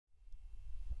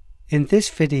In this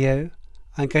video,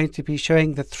 I'm going to be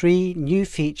showing the 3 new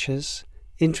features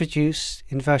introduced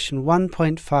in version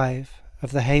 1.5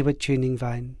 of the Hayward Tuning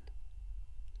Vine.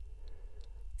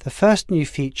 The first new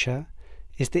feature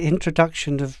is the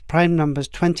introduction of prime numbers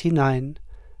 29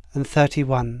 and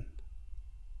 31.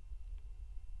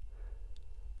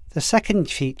 The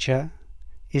second feature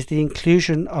is the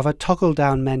inclusion of a toggle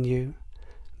down menu,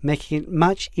 making it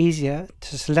much easier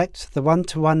to select the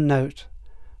one-to-one note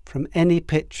from any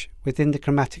pitch within the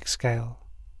chromatic scale.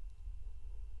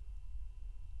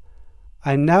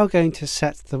 I'm now going to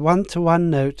set the one-to-one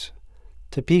note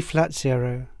to B flat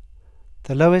 0,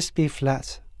 the lowest B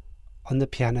flat on the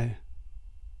piano.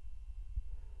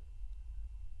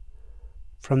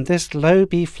 From this low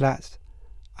B flat,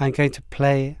 I'm going to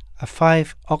play a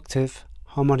 5-octave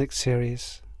harmonic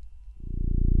series.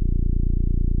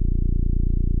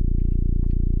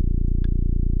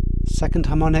 Second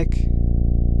harmonic,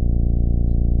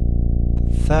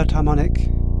 third harmonic.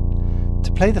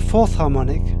 To play the fourth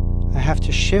harmonic, I have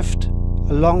to shift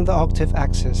along the octave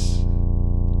axis.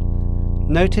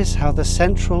 Notice how the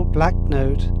central black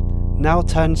note now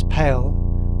turns pale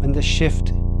when the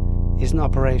shift is in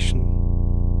operation.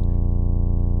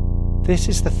 This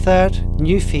is the third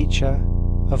new feature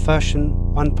of version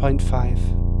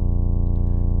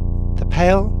 1.5. The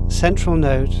pale central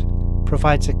note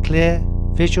provides a clear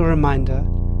visual reminder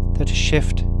that a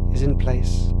shift is in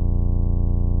place.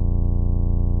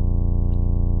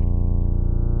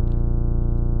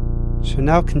 So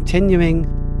now continuing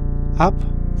up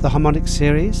the harmonic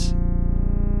series,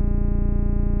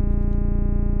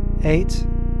 8,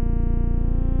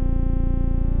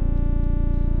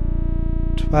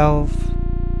 12,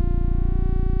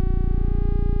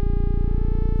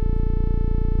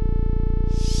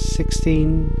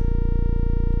 16,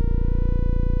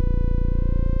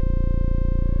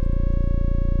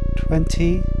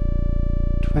 20,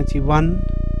 21,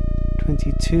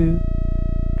 22,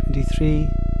 23,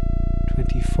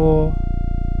 24,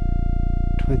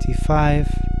 25,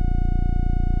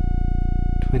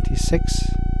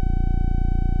 26,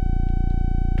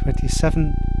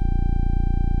 27,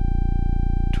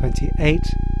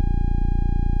 28,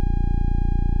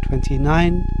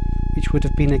 29, which would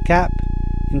have been a gap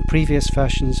in previous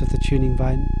versions of the Tuning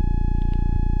Vine,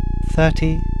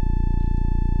 30,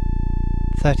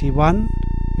 31,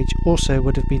 which also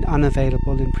would have been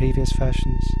unavailable in previous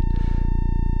versions,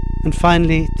 and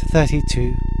finally to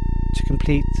 32 to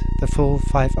complete the full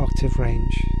 5-octave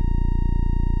range.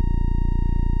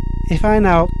 If I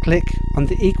now click on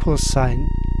the equals sign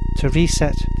to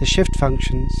reset the shift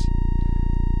functions,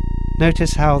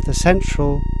 notice how the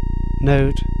central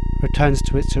node returns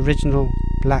to its original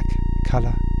black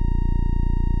color.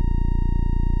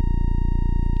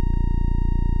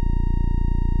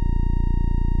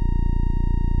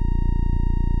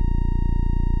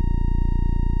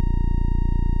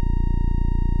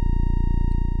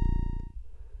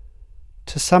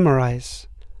 To summarize,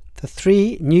 the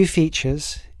 3 new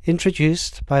features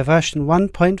introduced by version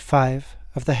 1.5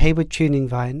 of the Hayward Tuning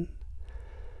Vine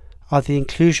are the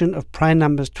inclusion of prime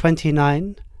numbers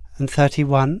 29 and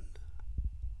 31,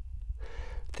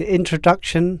 the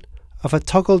introduction of a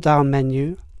toggle down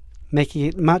menu, making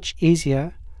it much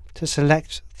easier to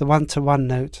select the one-to-one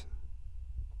note,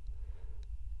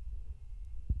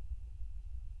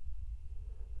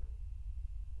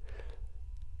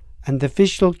 and the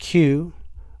visual cue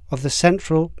of the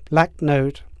central black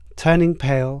note turning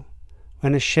pale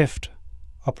when a shift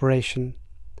operation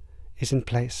is in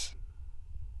place.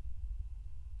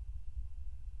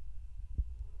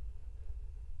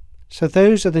 So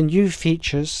those are the new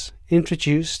features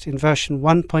introduced in version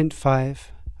 1.5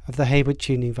 of the Hayward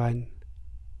Tuning Vine.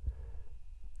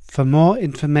 For more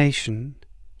information,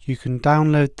 you can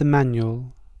download the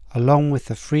manual along with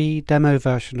the free demo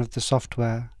version of the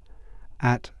software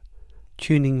at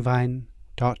tuningvine.com.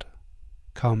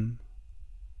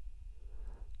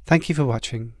 Thank you for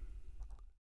watching.